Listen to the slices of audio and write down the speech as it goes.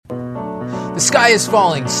The sky is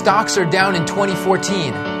falling. Stocks are down in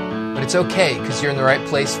 2014. But it's okay, because you're in the right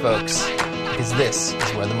place, folks. Because this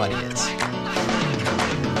is where the money is.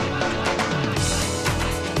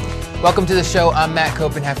 Welcome to the show. I'm Matt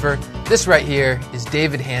Koppenheffer. This right here is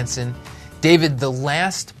David Hanson. David, the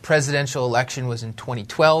last presidential election was in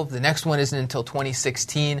 2012. The next one isn't until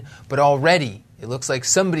 2016. But already, it looks like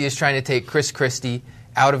somebody is trying to take Chris Christie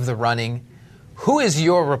out of the running. Who is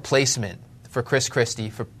your replacement for Chris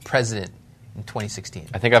Christie for president in 2016?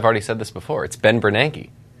 I think I've already said this before. It's Ben Bernanke.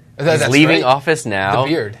 That's He's leaving right. office now. The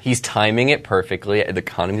beard. He's timing it perfectly. The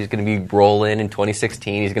economy is going to be rolling in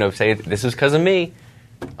 2016. He's going to say, this is because of me.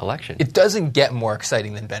 Election. It doesn't get more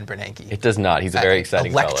exciting than Ben Bernanke. It does not. He's a very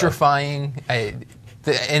exciting fellow. Electrifying. And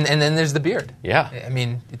then there's the beard. Yeah. I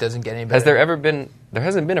mean, it doesn't get any better. Has there ever been... There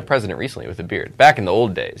hasn't been a president recently with a beard. Back in the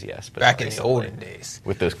old days, yes. But back in the olden days.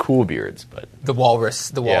 With those cool beards. But The walrus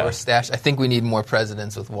stash. I think we need more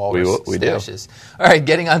presidents with walrus we stashes. Do. All right,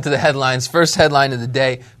 getting on to the headlines. First headline of the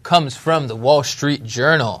day comes from the Wall Street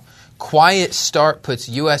Journal. Quiet start puts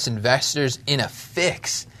U.S. investors in a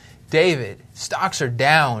fix. David, stocks are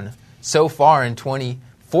down so far in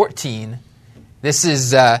 2014. This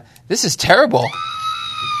is terrible.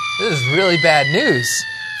 This is really bad news.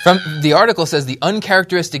 From the article says the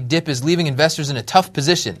uncharacteristic dip is leaving investors in a tough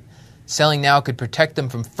position. Selling now could protect them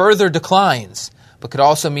from further declines, but could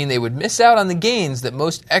also mean they would miss out on the gains that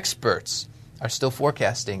most experts are still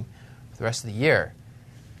forecasting for the rest of the year.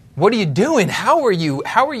 What are you doing? How are you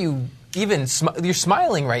even you're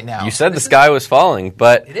smiling right now? you said the sky was falling,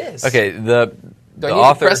 but it is. Okay, the Do I need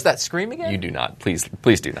author to press that scream again? You do not. Please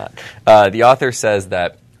do not. The author says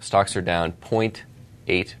that stocks are down 0.8%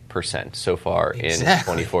 so far in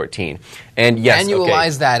 2014. And yes,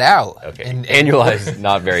 annualize that out. Okay, annualize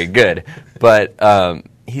not very good, but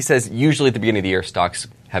he says usually at the beginning of the year stocks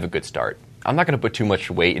have a good start. I'm not going to put too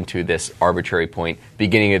much weight into this arbitrary point.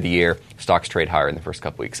 Beginning of the year, stocks trade higher in the first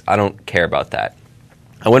couple weeks. I don't care about that.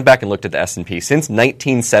 I went back and looked at the S&P. Since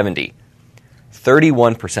 1970,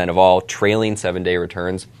 31% of all trailing 7-day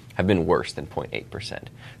returns have been worse than 0.8%.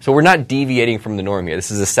 So we're not deviating from the norm here.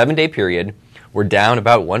 This is a 7-day period. We're down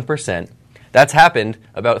about 1%. That's happened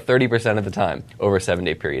about 30% of the time over a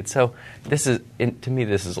 7-day period. So to me,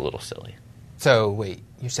 this is a little silly. So wait,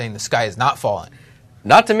 you're saying the sky is not falling?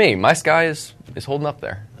 Not to me. My sky is holding up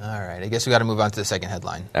there. All right. I guess we got to move on to the second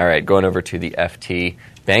headline. All right. Going over to the FT.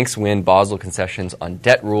 Banks win Basel concessions on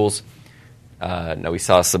debt rules. Now we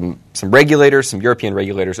saw some regulators, some European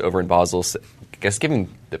regulators over in Basel, I guess giving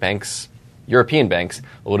the European banks,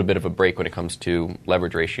 a little bit of a break when it comes to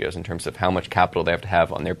leverage ratios in terms of how much capital they have to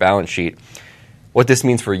have on their balance sheet. What this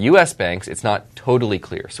means for U.S. banks, it's not totally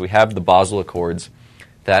clear. So we have the Basel Accords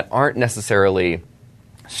that aren't necessarily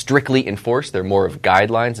strictly enforced. They're more of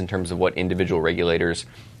guidelines in terms of what individual regulators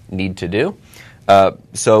need to do.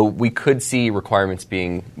 So we could see requirements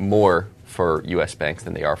being more for U.S. banks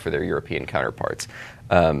than they are for their European counterparts.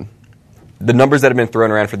 The numbers that have been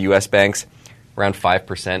thrown around for the U.S. banks, around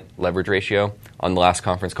 5% leverage ratio. On the last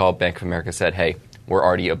conference call, Bank of America said, hey, we're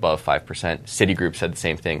already above 5%. Citigroup said the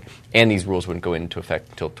same thing. And these rules wouldn't go into effect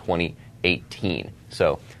until 2018.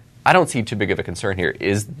 So I don't see too big of a concern here.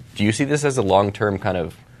 Do you see this as a long-term kind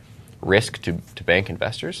of risk to bank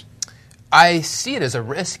investors? I see it as a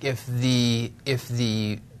risk if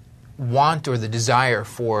the want or the desire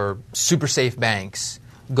for super safe banks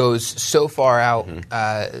goes so far out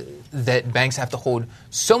that banks have to hold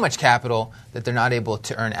so much capital that they're not able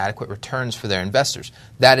to earn adequate returns for their investors.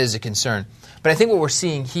 That is a concern. But I think what we're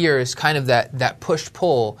seeing here is kind of that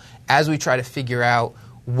push-pull as we try to figure out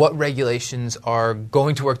what regulations are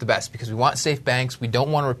going to work the best, because we want safe banks. We don't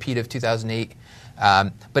want a repeat of 2008.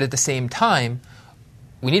 But at the same time,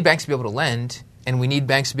 we need banks to be able to lend, and we need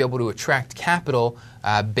banks to be able to attract capital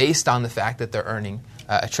based on the fact that they're earning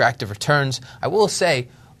attractive returns. I will say,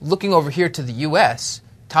 looking over here to the U.S.,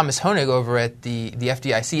 Thomas Honig over at the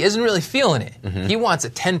FDIC isn't really feeling it. Mm-hmm. He wants a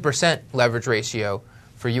 10% leverage ratio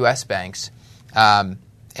for U.S. banks,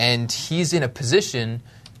 and he's in a position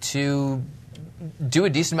to do a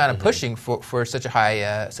decent amount of pushing for such a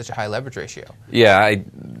high leverage ratio. Yeah,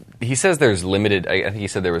 he says there's limited. I think he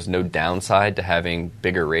said there was no downside to having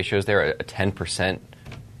bigger ratios there. A 10%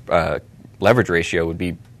 leverage ratio would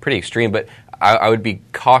be pretty extreme, but I would be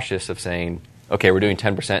cautious of saying, okay, we're doing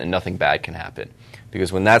 10% and nothing bad can happen.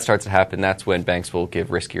 Because when that starts to happen, that's when banks will give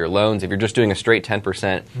riskier loans. If you're just doing a straight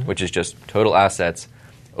 10%, which is just total assets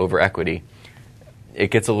over equity, it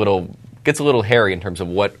gets a little hairy in terms of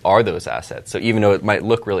what are those assets. So even though it might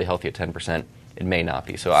look really healthy at 10%, it may not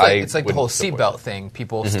be. So it's like the whole seatbelt thing.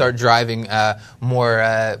 People start driving more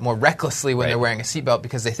recklessly when they're wearing a seatbelt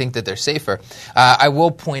because they think that they're safer. I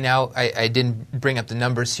will point out, I didn't bring up the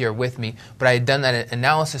numbers here with me, but I had done that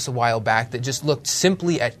analysis a while back that just looked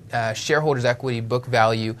simply at shareholders' equity book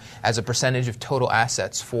value as a percentage of total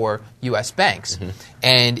assets for U.S. banks.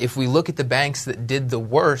 And if we look at the banks that did the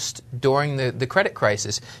worst during the credit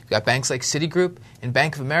crisis, you've got banks like Citigroup and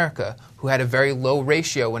Bank of America, who had a very low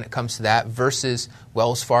ratio when it comes to that, versus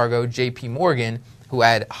Wells Fargo, J.P. Morgan, who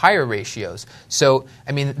had higher ratios. So,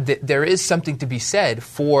 I mean, there is something to be said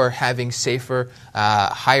for having safer,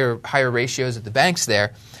 higher ratios at the banks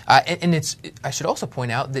there. And I should also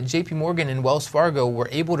point out that J.P. Morgan and Wells Fargo were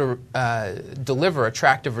able to deliver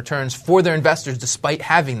attractive returns for their investors despite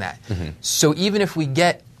having that. So even if we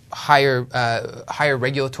get higher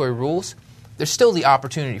regulatory rules, there's still the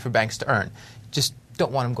opportunity for banks to earn. Just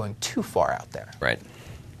don't want them going too far out there. Right.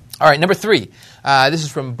 All right, number 3. This is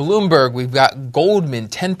from Bloomberg. We've got Goldman,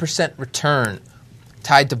 10% return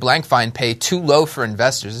tied to blank fine pay, too low for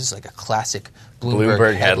investors. This is like a classic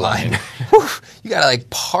Bloomberg headline. You got to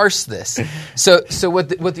parse this. So what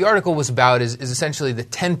the article was about is essentially the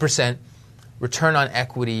 10% return on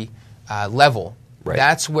equity level. Right.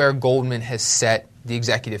 That's where Goldman has set the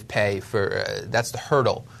executive pay for. That's the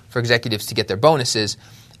hurdle for executives to get their bonuses,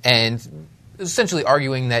 and essentially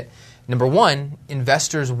arguing that, number one,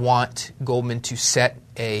 investors want Goldman to set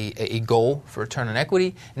a goal for return on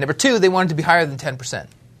equity. And number two, they want it to be higher than 10%.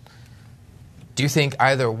 Do you think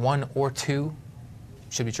either one or two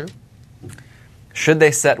should be true? Should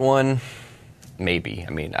they set one? Maybe.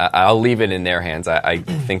 I mean, I'll leave it in their hands. I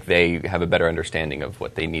think they have a better understanding of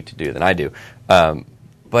what they need to do than I do.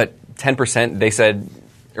 But 10%, they said,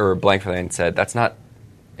 or Blankfein said, that's not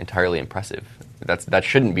entirely impressive. That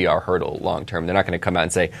shouldn't be our hurdle long term. They're not going to come out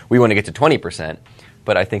and say we want to get to 20%,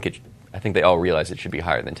 but I think they all realize it should be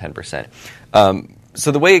higher than 10%.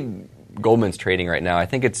 So the way Goldman's trading right now, I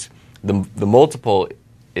think it's the multiple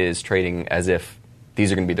is trading as if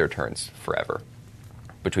these are going to be their returns forever,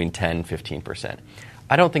 between 10 15%.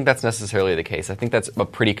 I don't think that's necessarily the case. I think that's a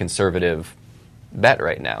pretty conservative bet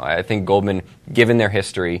right now. I think Goldman, given their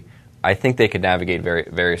history, I think they could navigate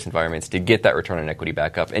various environments to get that return on equity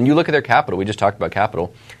back up. And you look at their capital. We just talked about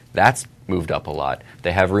capital. That's moved up a lot.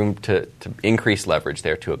 They have room to increase leverage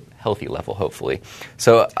there to a healthy level, hopefully.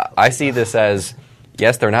 So I see this as,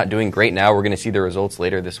 yes, they're not doing great now. We're going to see the results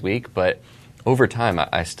later this week. But over time,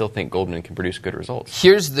 I still think Goldman can produce good results.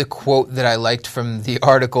 Here's the quote that I liked from the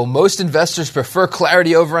article. Most investors prefer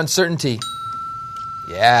clarity over uncertainty.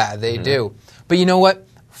 Yeah, they do. But you know what?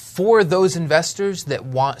 For those investors that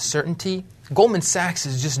want certainty, Goldman Sachs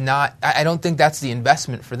is just not, I don't think that's the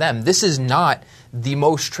investment for them. This is not the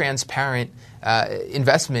most transparent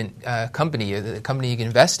investment company, or the company you can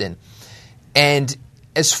invest in. And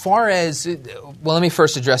as far as, well, let me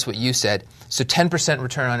first address what you said. So 10%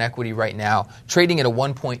 return on equity right now, trading at a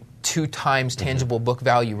 1.2 times tangible book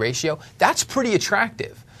value ratio, that's pretty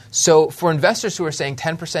attractive. So for investors who are saying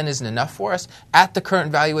 10% isn't enough for us, at the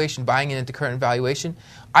current valuation, buying in at the current valuation,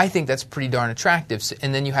 I think that's pretty darn attractive.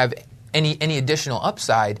 And then you have any additional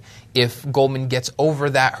upside if Goldman gets over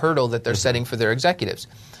that hurdle that they're setting for their executives.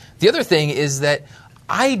 The other thing is that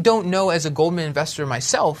I don't know, as a Goldman investor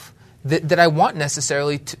myself, that I want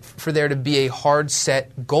necessarily for there to be a hard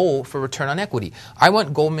set goal for return on equity. I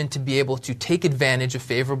want Goldman to be able to take advantage of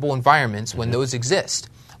favorable environments when those exist.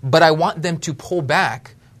 But I want them to pull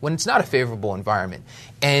back when it's not a favorable environment.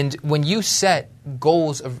 And when you set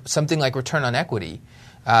goals of something like return on equity,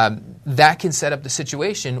 that can set up the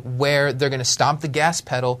situation where they're going to stomp the gas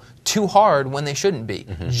pedal too hard when they shouldn't be,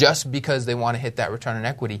 just because they want to hit that return on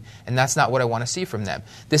equity. And that's not what I want to see from them.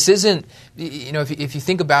 This isn't, if you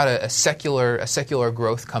think about a secular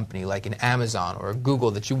growth company like an Amazon or a Google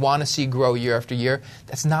that you want to see grow year after year,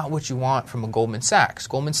 that's not what you want from a Goldman Sachs.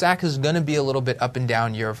 Goldman Sachs is going to be a little bit up and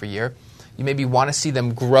down year over year. You maybe want to see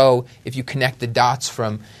them grow if you connect the dots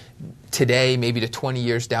from today maybe to 20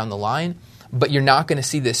 years down the line. But you're not going to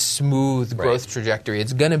see this smooth growth trajectory.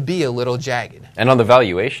 It's going to be a little jagged. And on the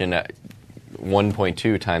valuation,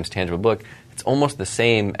 1.2 times tangible book, it's almost the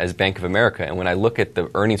same as Bank of America. And when I look at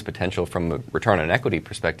the earnings potential from a return on equity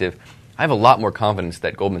perspective, I have a lot more confidence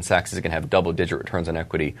that Goldman Sachs is going to have double-digit returns on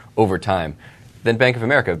equity over time than Bank of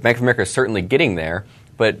America. Bank of America is certainly getting there,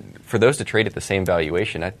 but for those to trade at the same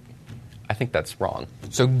valuation, I think that's wrong.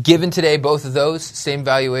 So given today both of those, same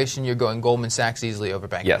valuation, you're going Goldman Sachs easily over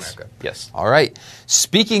Bank of America? Yes. All right.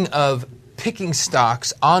 Speaking of picking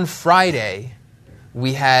stocks, on Friday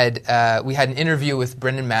we had an interview with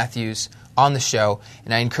Brendan Matthews on the show,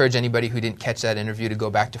 and I encourage anybody who didn't catch that interview to go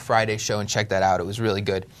back to Friday's show and check that out. It was really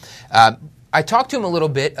good. I talked to him a little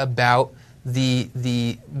bit about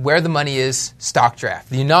the where the money is stock draft,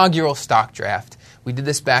 the inaugural stock draft. We did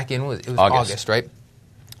this back in it was August, right?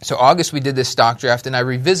 So August we did this stock draft, and I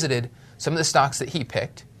revisited some of the stocks that he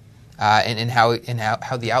picked, and how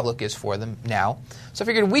the outlook is for them now. So I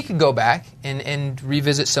figured we could go back and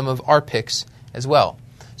revisit some of our picks as well.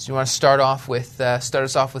 So you want to start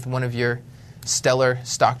us off with one of your stellar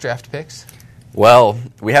stock draft picks? Well,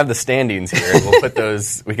 we have the standings here. We'll put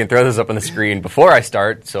those. We can throw those up on the screen before I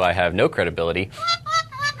start, so I have no credibility.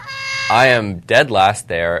 I am dead last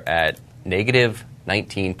there at negative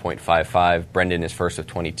 19.55. Brendan is first with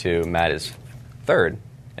 22. Matt is third,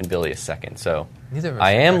 and Billy is second. So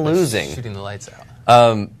I am losing. Shooting the lights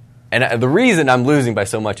out. And the reason I'm losing by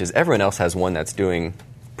so much is everyone else has one that's doing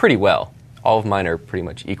pretty well. All of mine are pretty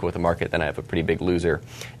much equal with the market. Then I have a pretty big loser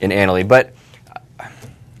in Annaly. But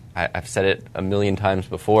I've said it a million times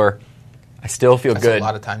before. I still feel good. That's a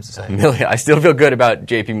lot of times to say. I still feel good about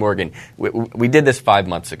J.P. Morgan. We did this 5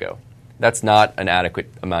 months ago. That's not an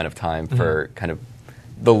adequate amount of time for kind of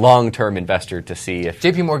the long-term investor to see if...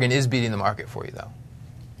 J.P. Morgan is beating the market for you, though.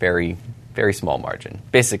 Very, very small margin.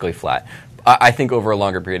 Basically flat. I think over a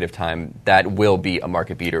longer period of time, that will be a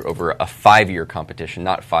market beater over a 5-year competition,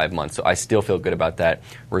 not 5 months. So I still feel good about that.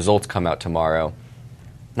 Results come out tomorrow.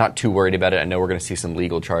 Not too worried about it. I know we're going to see some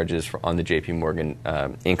legal charges on the J.P. Morgan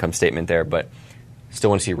income statement there, but still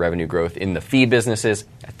want to see revenue growth in the fee businesses.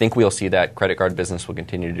 I think we'll see that. Credit card business will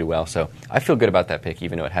continue to do well. So I feel good about that pick,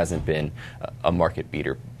 even though it hasn't been a market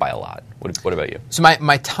beater by a lot. What about you? So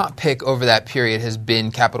my top pick over that period has been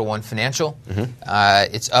Capital One Financial.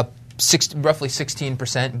 It's up roughly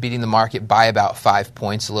 16%, beating the market by about 5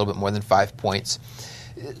 points, a little bit more than 5 points.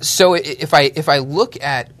 So if I look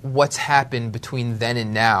at what's happened between then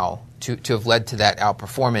and now to have led to that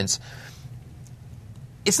outperformance,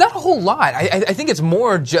 it's not a whole lot. I think it's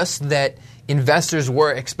more just that investors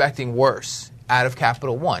were expecting worse out of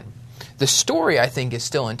Capital One. The story, I think, is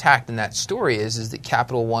still intact, and that story is that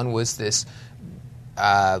Capital One was this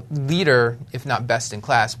leader, if not best in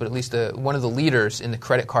class, but at least one of the leaders in the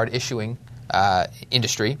credit card issuing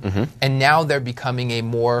industry, and now they're becoming a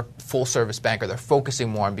more full-service bank, or they're focusing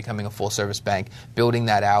more on becoming a full-service bank, building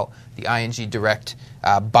that out. The ING Direct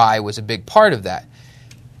buy was a big part of that.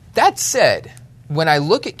 That said, when I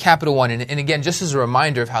look at Capital One, and again, just as a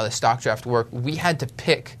reminder of how the stock draft worked, we had to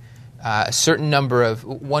pick a certain number of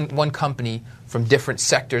one company from different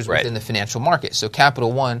sectors within the financial market. So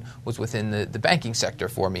Capital One was within the banking sector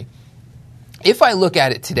for me. If I look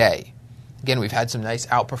at it today, again, we've had some nice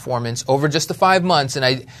outperformance over just the 5 months, and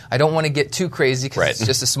I don't want to get too crazy because it's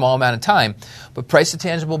just a small amount of time. But price to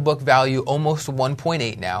tangible book value almost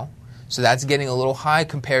 1.8 now, so that's getting a little high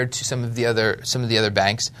compared to some of the other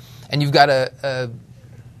banks. And you've got a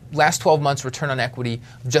last 12 months return on equity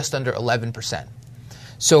of just under 11%.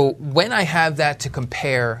 So when I have that to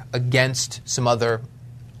compare against some other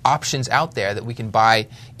options out there that we can buy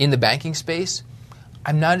in the banking space,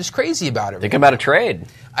 I'm not as crazy about it. Think about a trade.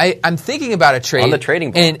 I'm thinking about a trade. On the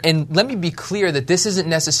trading block. And let me be clear that this isn't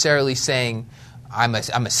necessarily saying I'm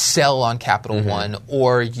a sell on Capital One,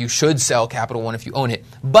 or you should sell Capital One if you own it.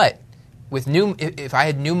 But if I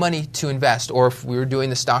had new money to invest, or if we were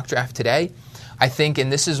doing the stock draft today, I think,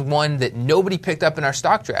 and this is one that nobody picked up in our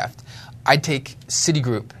stock draft, I'd take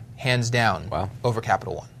Citigroup hands down over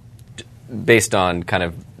Capital One. Based on kind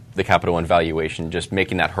of the Capital One valuation, just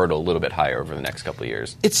making that hurdle a little bit higher over the next couple of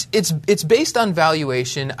years. It's based on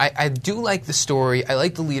valuation. I do like the story. I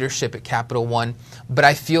like the leadership at Capital One, but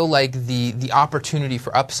I feel like the opportunity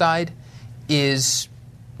for upside is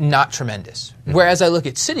not tremendous. Whereas I look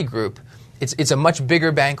at Citigroup, it's a much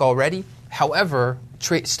bigger bank already. However,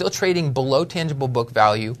 still trading below tangible book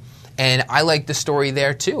value. And I like the story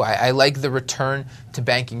there, too. I like the return to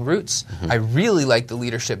banking roots. I really like the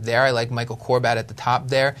leadership there. I like Michael Corbat at the top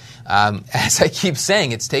there. As I keep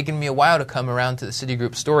saying, it's taken me a while to come around to the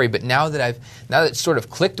Citigroup story, but now that it's sort of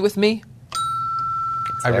clicked with me,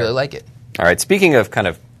 I really like it. All right, speaking of kind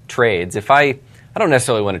of trades, if I don't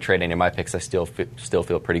necessarily want to trade any of my picks, I still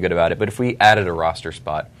feel pretty good about it. But if we added a roster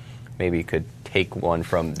spot, maybe you could take one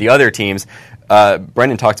from the other teams.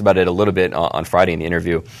 Brendan talked about it a little bit on Friday in the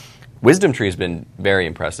interview. WisdomTree has been very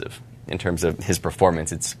impressive in terms of his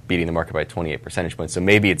performance. It's beating the market by 28 percentage points. So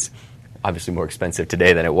maybe it's obviously more expensive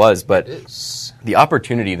today than it was. But the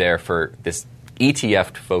opportunity there for this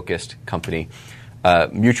ETF-focused company,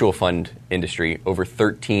 mutual fund industry, over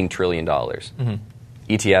 $13 trillion.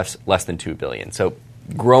 ETFs, less than $2 billion. So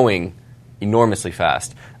growing enormously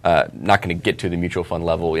fast. Not going to get to the mutual fund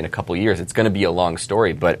level in a couple of years. It's going to be a long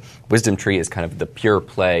story. But WisdomTree is kind of the pure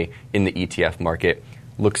play in the ETF market.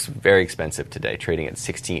 looks very expensive today, trading at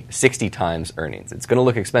 60 times earnings. It's going to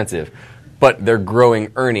look expensive, but they're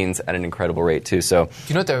growing earnings at an incredible rate too. So, do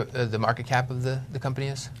you know what the market cap of the company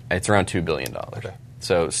is? It's around $2 billion. Okay.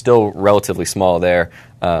 So still relatively small there.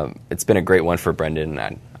 It's been a great one for Brendan,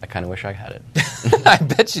 and I kind of wish I had it. I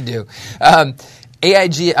bet you do.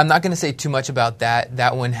 AIG, I'm not going to say too much about that.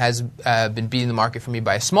 That one has been beating the market for me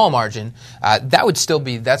by a small margin. That would still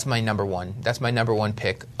be, that's my number one. That's my number one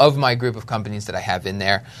pick of my group of companies that I have in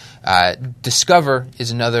there. Discover is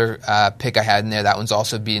another pick I had in there. That one's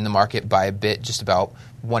also beating the market by a bit, just about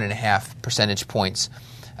 1.5 percentage points.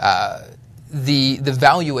 The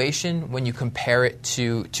valuation, when you compare it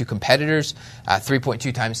to competitors,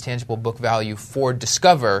 3.2 times tangible book value for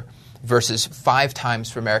Discover versus 5 times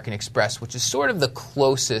for American Express, which is sort of the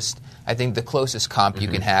closest, I think, the closest comp you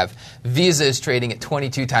can have. Visa is trading at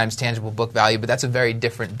 22 times tangible book value, but that's a very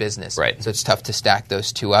different business. Right. So it's tough to stack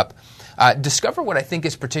those two up. Discover, what I think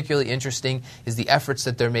is particularly interesting is the efforts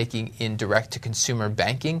that they're making in direct-to-consumer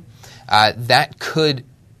banking. That could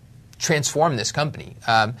transform this company.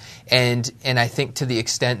 And I think to the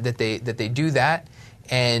extent that they do that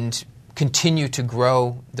and continue to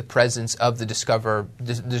grow the presence of the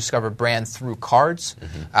Discover brand through cards,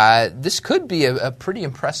 this could be a pretty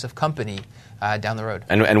impressive company down the road.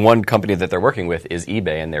 And one company that they're working with is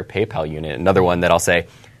eBay and their PayPal unit. Another one that I'll say,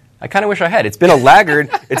 I kind of wish I had. It's been a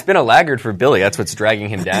laggard. It's been a laggard for Billy. That's what's dragging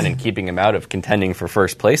him down and keeping him out of contending for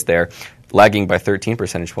first place there, lagging by 13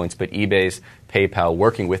 percentage points. But eBay's PayPal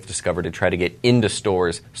working with Discover to try to get into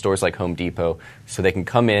stores like Home Depot, so they can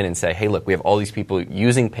come in and say, hey, look, we have all these people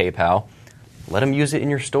using PayPal. Let them use it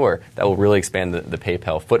in your store. That will really expand the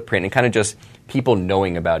PayPal footprint and kind of just people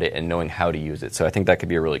knowing about it and knowing how to use it. So I think that could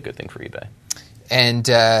be a really good thing for eBay. And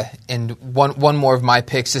one more of my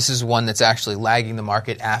picks. This is one that's actually lagging the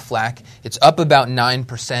market. Aflac. It's up about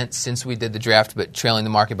 9% since we did the draft, but trailing the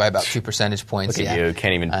market by about 2 percentage points. Look at you!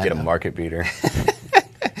 Can't even get a market beater.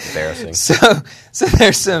 Embarrassing. So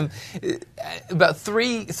there's some about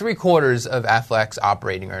three quarters of Aflac's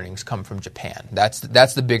operating earnings come from Japan. That's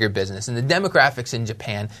the bigger business, and the demographics in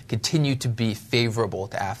Japan continue to be favorable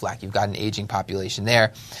to Aflac. You've got an aging population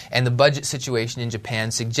there, and the budget situation in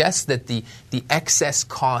Japan suggests that the excess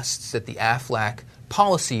costs that the Aflac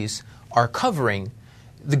policies are covering,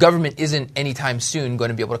 the government isn't anytime soon going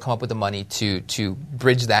to be able to come up with the money to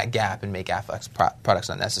bridge that gap and make Aflac's products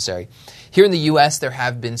not necessary. Here in the U.S., there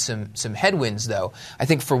have been some headwinds, though. I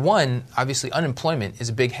think, for one, obviously unemployment is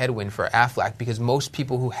a big headwind for Aflac because most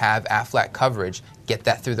people who have Aflac coverage get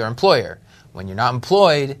that through their employer. When you're not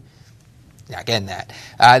employed, you're not getting that.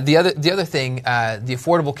 The other thing, the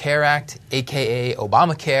Affordable Care Act, a.k.a.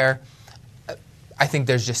 Obamacare, I think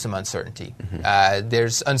there's just some uncertainty.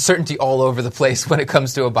 There's uncertainty all over the place when it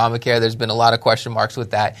comes to Obamacare. There's been a lot of question marks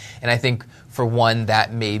with that. And I think, for one,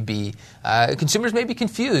 that may be consumers may be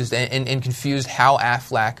confused and confused how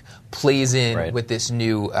Aflac plays in with this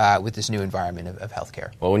new environment of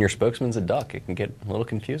healthcare. Well, when your spokesman's a duck, it can get a little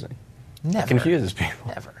confusing. Never. It confuses people.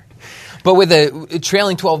 Never. But with a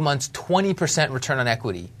trailing 12 months, 20% return on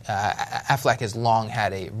equity, Aflac has long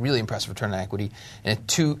had a really impressive return on equity and a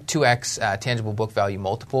 2x tangible book value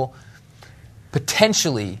multiple.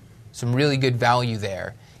 Potentially some really good value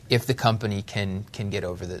there if the company can get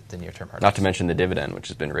over the near-term hurdles. Not to mention the dividend, which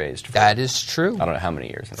has been raised. That is true. I don't know how many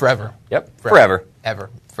years. Forever. Yep. Forever.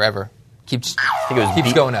 Forever. Keeps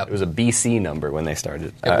going up. It was a BC number when they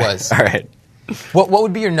started. It was. All right. What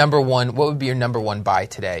would be your number one? What would be your number one buy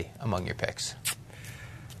today among your picks?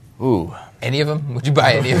 Ooh, any of them? Would you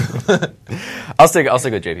buy any of them? I'll stick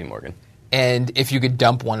with J.P. Morgan. And if you could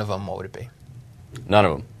dump one of them, what would it be? None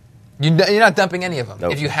of them. You're not dumping any of them.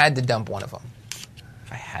 Nope. If you had to dump one of them.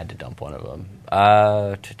 If I had to dump one of them,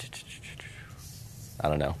 I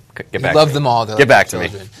don't know. Get back. You love them all, though. Get back to me.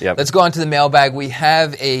 Yep. Let's go on to the mailbag. We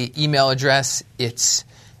have an email address. It's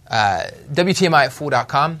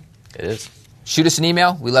WTMI@fool.com. It is. Shoot us an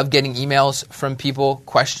email. We love getting emails from people,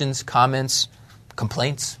 questions, comments,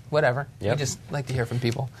 complaints, whatever. Yep. We just like to hear from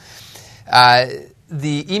people.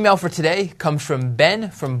 The email for today comes from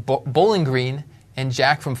Ben from Bowling Green and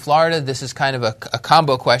Jack from Florida. This is kind of a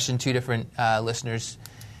combo question. Two different listeners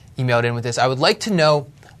emailed in with this. I would like to know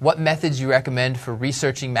what methods you recommend for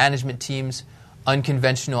researching management teams.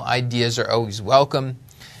 Unconventional ideas are always welcome.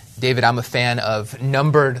 David, I'm a fan of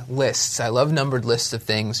numbered lists. I love numbered lists of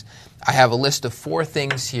things. I have a list of 4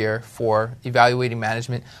 things here for evaluating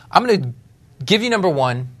management. I'm going to give you number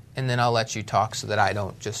 1, and then I'll let you talk so that I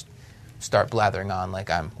don't just start blathering on like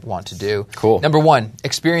I want to do. Cool. Number 1,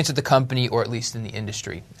 experience at the company or at least in the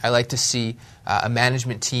industry. I like to see a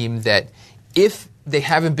management team that if they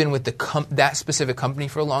haven't been with that specific company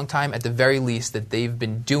for a long time, at the very least that they've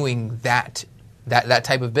been doing that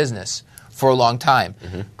type of business for a long time.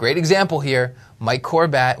 Mm-hmm. Great example here, Mike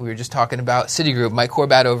Corbat. We were just talking about Citigroup. Mike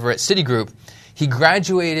Corbat over at Citigroup. He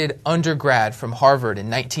graduated undergrad from Harvard in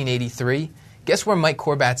 1983. Guess where Mike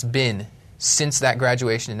Corbat's been since that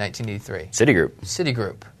graduation in 1983?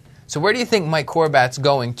 Citigroup. So where do you think Mike Corbat's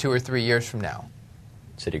going 2 or 3 years from now?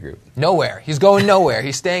 Citigroup. Nowhere. He's going nowhere.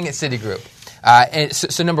 He's staying at Citigroup. And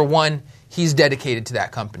so number one, he's dedicated to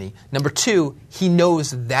that company. Number two, he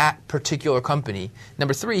knows that particular company.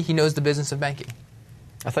 Number three, he knows the business of banking.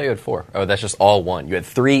 I thought you had 4. Oh, that's just all 1. You had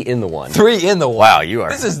 3 in the 1. 3 in the 1. Wow, you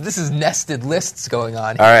are. This is nested lists going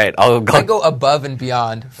on here. All right, I go above and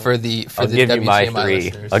beyond for the WTMI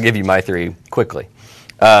listeners. I'll give you my 3 quickly.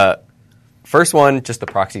 First one, just the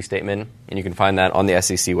proxy statement, and you can find that on the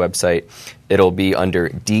SEC website. It'll be under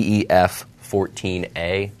DEF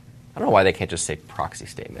 14A. I don't know why they can't just say proxy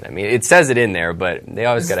statement. I mean, it says it in there, but they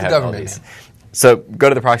always got to have all these. So go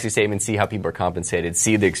to the proxy statement, see how people are compensated,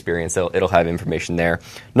 see the experience. It'll have information there.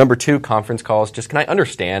 Number 2, conference calls. Just can I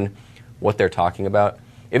understand what they're talking about?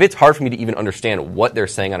 If it's hard for me to even understand what they're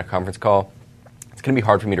saying on a conference call, it's going to be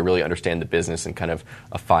hard for me to really understand the business in kind of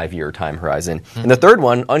a 5-year time horizon. Mm-hmm. And the third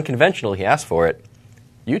one, unconventional, he asked for it,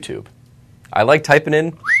 YouTube. I like typing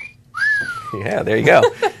in. Yeah, there you go.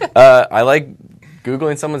 I like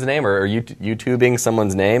Googling someone's name or YouTubing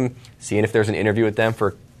someone's name, seeing if there's an interview with them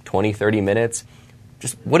for 20, 30 minutes.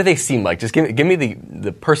 Just what do they seem like? Just give me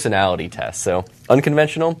the personality test. So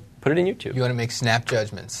unconventional, put it in YouTube. You want to make snap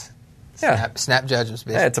judgments. Yeah. Snap judgments,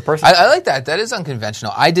 basically. Yeah, it's a person. I like that. That is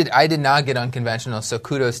unconventional. I did not get unconventional, so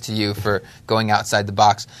kudos to you for going outside the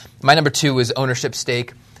box. My number 2 was ownership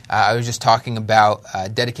stake. I was just talking about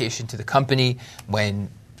dedication to the company when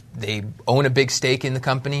they own a big stake in the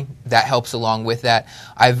company. That helps along with that.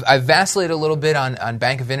 I've vacillated a little bit on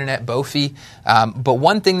Bank of Internet, BOFI, but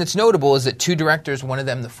one thing that's notable is that 2 directors, one of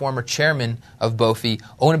them the former chairman of BOFI,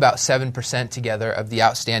 own about 7% together of the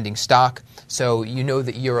outstanding stock. So you know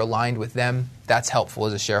that you're aligned with them. That's helpful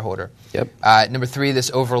as a shareholder. Yep. Number 3,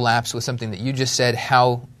 this overlaps with something that you just said,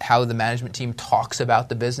 how the management team talks about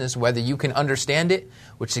the business, whether you can understand it,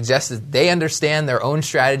 which suggests that they understand their own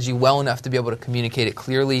strategy well enough to be able to communicate it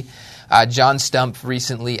clearly. John Stumpf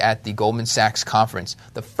recently at the Goldman Sachs conference,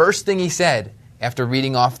 the first thing he said after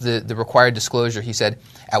reading off the required disclosure, he said,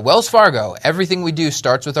 "At Wells Fargo, everything we do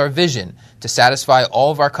starts with our vision to satisfy all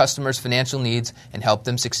of our customers' financial needs and help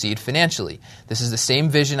them succeed financially. This is the same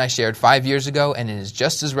vision I shared 5 years ago, and it is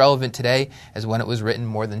just as relevant today as when it was written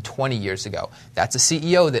more than 20 years ago." That's a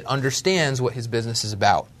CEO that understands what his business is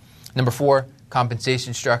about. Number 4,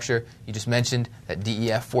 compensation structure. You just mentioned that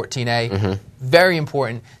DEF 14A. Mm-hmm. Very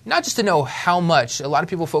important. Not just to know how much. A lot of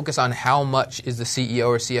people focus on how much is the CEO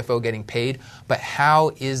or CFO getting paid, but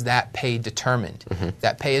how is that pay determined? Mm-hmm.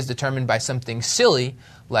 That pay is determined by something silly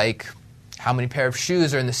like how many pair of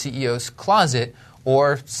shoes are in the CEO's closet,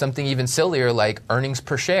 or something even sillier like earnings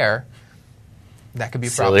per share. That could be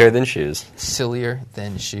a problem. Sillier than shoes. Sillier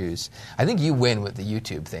than shoes. I think you win with the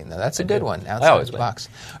YouTube thing, though. That's a good one. I always the box.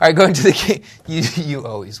 All right, going to the game. You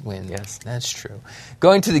always win. Yes. That's true.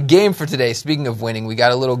 Going to the game for today, speaking of winning, we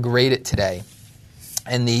got a little Grade It today.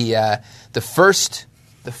 And the first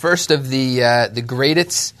of the Grade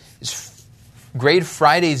It's is Grade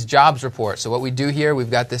Friday's jobs report. So what we do here,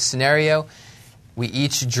 we've got this scenario. We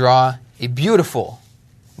each draw a beautiful,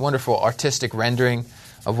 wonderful artistic rendering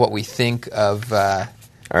of what we think of All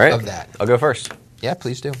right. of that. I'll go first. Yeah,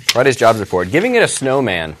 please do. Friday's jobs report. Giving it a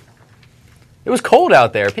snowman. It was cold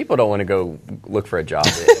out there. People don't want to go look for a job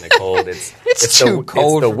in the cold. It's too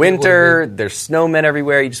cold. It's the winter. There's snowmen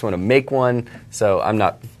everywhere. You just want to make one. So I'm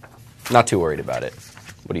not too worried about it.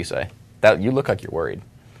 What do you say? You look like you're worried.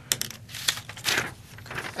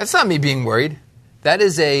 That's not me being worried.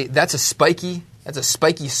 That's a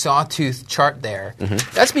spiky sawtooth chart there.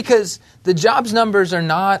 Mm-hmm. That's because the jobs numbers are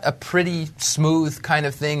not a pretty smooth kind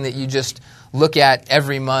of thing that you just look at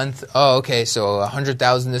every month. Oh, okay, so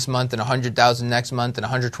 100,000 this month and 100,000 next month and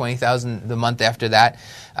 120,000 the month after that.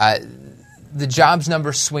 The jobs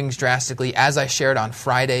number swings drastically. As I shared on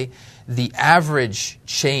Friday, the average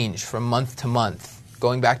change from month to month,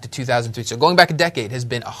 going back to 2003, so going back a decade, has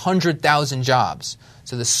been 100,000 jobs.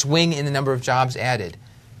 So the swing in the number of jobs added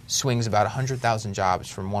swings about 100,000 jobs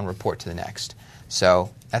from one report to the next. So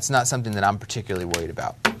that's not something that I'm particularly worried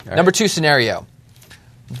about. Right. Number 2 scenario.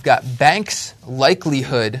 We've got banks'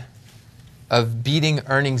 likelihood of beating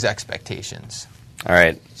earnings expectations. All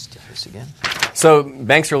right. Let's do this again. So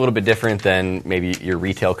banks are a little bit different than maybe your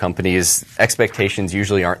retail companies. Expectations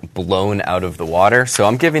usually aren't blown out of the water. So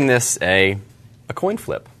I'm giving this a coin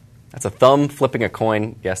flip. That's a thumb flipping a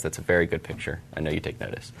coin. Yes, that's a very good picture. I know you take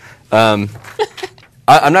notice. I'm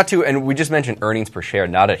not too, and we just mentioned earnings per share,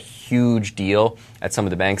 not a huge deal at some of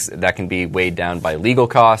the banks. That can be weighed down by legal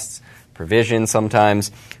costs, provision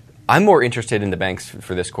sometimes. I'm more interested in the banks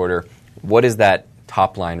for this quarter. What is that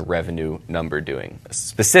top-line revenue number doing?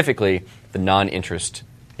 Specifically, the non-interest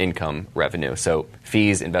income revenue. So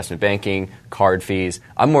fees, investment banking, card fees.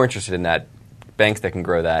 I'm more interested in that. Banks that can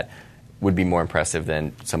grow that would be more impressive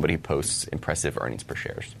than somebody who posts impressive earnings per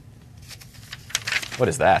shares. What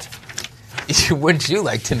is that? Wouldn't you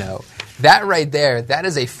like to know? That right there, that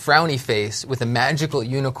is a frowny face with a magical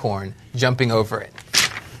unicorn jumping over it.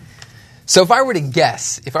 So if I were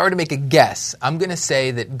to make a guess, I'm going to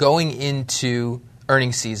say that going into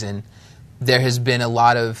earnings season, there has been a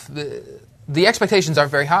lot of the expectations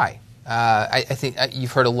aren't very high. I think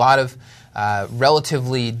you've heard a lot of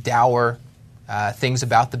relatively dour things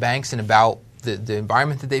about the banks and about the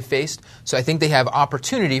environment that they faced. So I think they have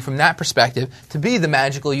opportunity from that perspective to be the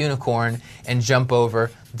magical unicorn and jump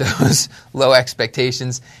over those low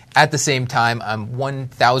expectations. At the same time, I'm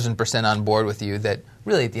 1,000% on board with you that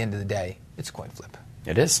really at the end of the day, it's a coin flip.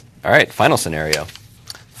 It is. All right, final scenario.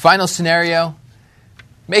 Final scenario,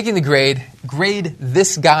 making the grade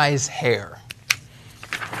this guy's hair.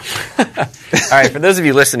 All right, for those of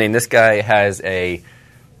you listening, this guy has a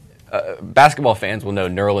basketball fans will know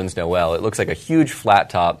Nerlens Noel. It looks like a huge flat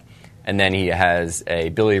top, and then he has a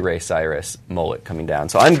Billy Ray Cyrus mullet coming down.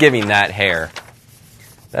 So I'm giving that hair,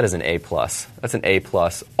 that is an A+. That's an A+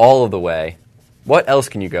 all of the way. What else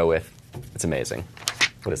can you go with? It's amazing.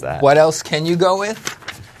 What is that? What else can you go with?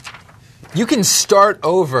 You can start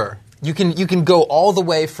over. You can go all the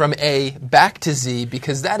way from A back to Z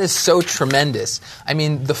because that is so tremendous. I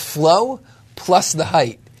mean, the flow plus the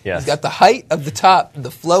height. Yes. He's got the height of the top, the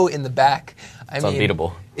flow in the back. It's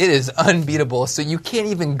unbeatable. It is unbeatable. So you can't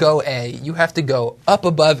even go A. You have to go up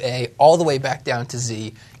above A, all the way back down to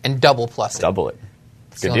Z, and double plus it. Double it.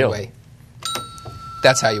 It's Good the deal. only way.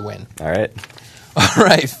 That's how you win. All right. All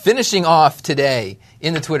right, finishing off today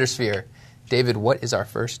in the Twitter sphere. David, what is our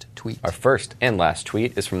first tweet? Our first and last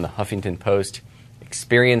tweet is from the Huffington Post.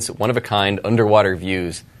 Experience one-of-a-kind underwater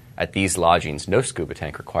views at these lodgings. No scuba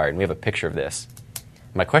tank required. And we have a picture of this.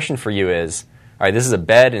 My question for you is, all right, this is a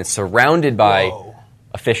bed and it's surrounded by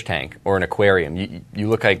a fish tank or an aquarium. You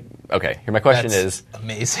look like, okay, here my question is.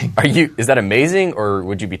 Amazing. Is that amazing or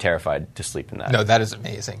would you be terrified to sleep in that? No, that is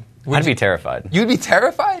amazing. I'd be terrified. You'd be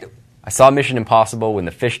terrified? I saw Mission Impossible when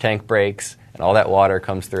the fish tank breaks and all that water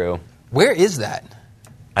comes through. Where is that?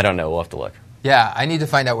 I don't know. We'll have to look. Yeah, I need to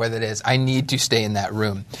find out where that is. I need to stay in that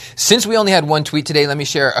room. Since we only had one tweet today, let me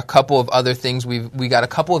share a couple of other things. We got a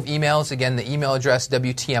couple of emails. Again, the email address,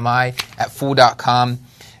 WTMI@fool.com.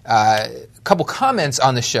 A couple comments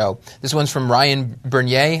on the show. This one's from Ryan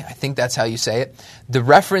Bernier. I think that's how you say it. The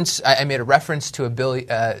reference, I made a reference to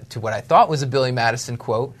to what I thought was a Billy Madison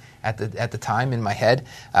quote at the time in my head.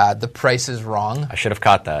 The price is wrong. I should have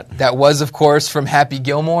caught that. That was, of course, from Happy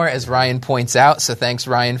Gilmore, as Ryan points out. So thanks,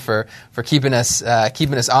 Ryan, for keeping us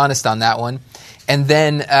honest on that one. And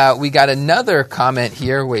then we got another comment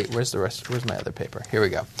here. Wait, where's the rest? Where's my other paper? Here we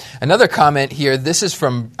go. Another comment here. This is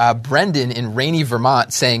from Brendan in Rainy,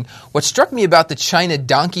 Vermont, saying, "What struck me about the China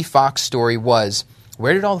donkey fox story was,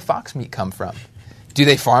 where did all the fox meat come from? Do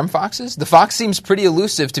they farm foxes? The fox seems pretty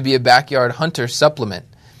elusive to be a backyard hunter supplement.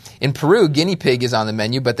 In Peru, guinea pig is on the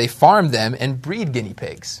menu, but they farm them and breed guinea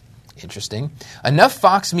pigs. Interesting. Enough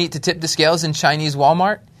fox meat to tip the scales in Chinese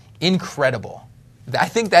Walmart? Incredible." I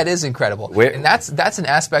think that is incredible. And that's an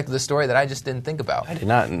aspect of the story that I just didn't think about. I did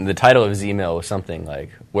not. And the title of his email was something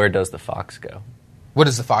like, "Where does the fox go?" What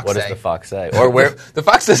does the fox say? What does the fox say? Or where The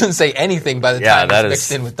fox doesn't say anything by the time it's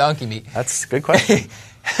mixed in with donkey meat. That's a good question.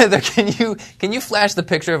 Heather, can you flash the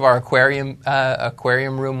picture of our aquarium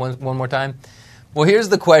room one more time? Well, here's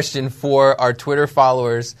the question for our Twitter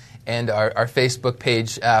followers and our Facebook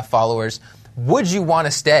page followers. Would you want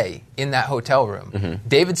to stay in that hotel room? Mm-hmm.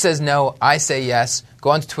 David says no. I say yes. Go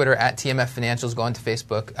on to Twitter at TMF Financials. Go on to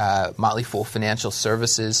Facebook, Motley Fool Financial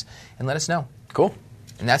Services, and let us know. Cool.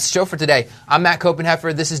 And that's the show for today. I'm Matt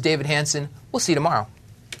Copenheffer. This is David Hanson. We'll see you tomorrow.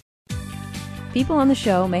 People on the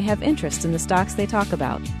show may have interest in the stocks they talk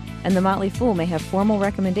about, and the Motley Fool may have formal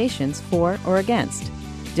recommendations for or against.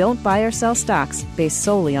 Don't buy or sell stocks based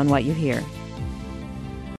solely on what you hear.